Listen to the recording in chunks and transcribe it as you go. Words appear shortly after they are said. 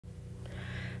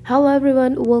Hello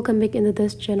everyone, welcome back into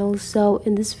this channel. So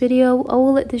in this video I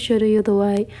will like to show you the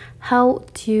way how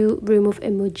to remove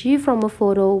emoji from a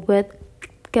photo with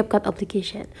Capcut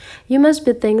application. You must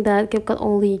be thinking that Capcut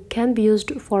only can be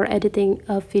used for editing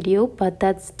a video, but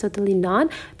that's totally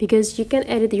not, because you can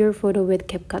edit your photo with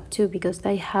Capcut too, because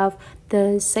they have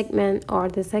the segment or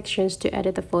the sections to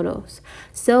edit the photos.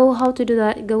 So how to do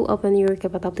that? Go open your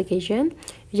Capcut application.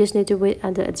 You just need to wait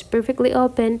until it's perfectly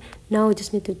open. Now you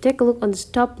just need to take a look on the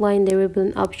top line. There will be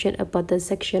an option about the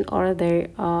section or their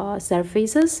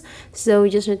surfaces. So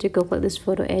you just need to go click this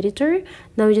photo editor.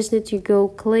 Now you just need to go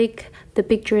click the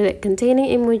picture that containing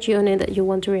emoji on it that you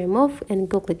want to remove and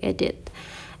go click edit.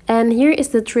 And here is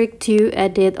the trick to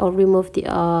edit or remove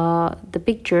the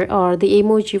picture or the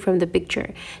emoji from the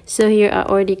picture. So here I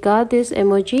already got this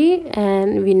emoji,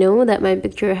 and we know that my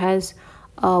picture has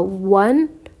one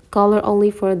color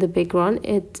only for the background.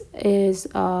 It is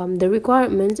the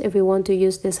requirements if we want to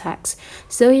use this hex.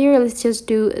 So here let's just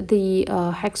do the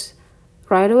hex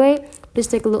right away. Please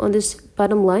take a look on this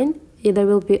bottom line. There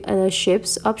will be a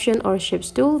shapes option or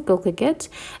shapes tool. Go click it,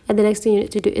 and the next thing you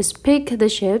need to do is pick the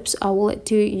shapes. I will like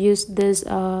to use this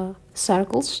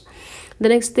circles. The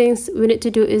next things we need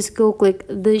to do is go click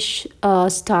this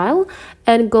style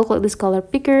and go click this color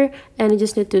picker, and you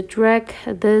just need to drag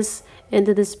this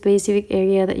into the specific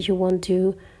area that you want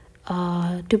to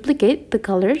duplicate the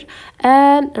color.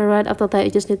 And right after that, you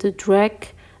just need to drag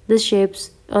the shapes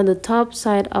on the top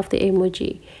side of the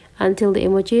emoji until the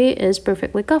emoji is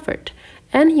perfectly covered.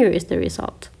 And here is the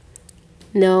result.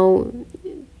 Now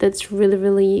that's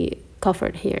really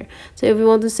covered here. So if you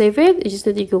want to save it, you just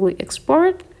need to go click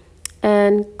export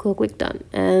and go click done,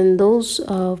 and those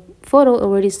photo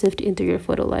already saved into your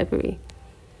photo library.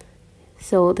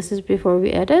 So this is before we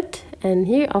edit, and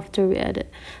here after we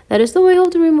edit. That is the way how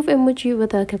to remove emoji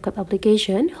with a Capcut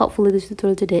application. Hopefully this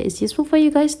tutorial today is useful for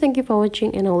you guys. Thank you for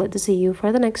watching, and I'll like to see you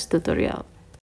for the next tutorial.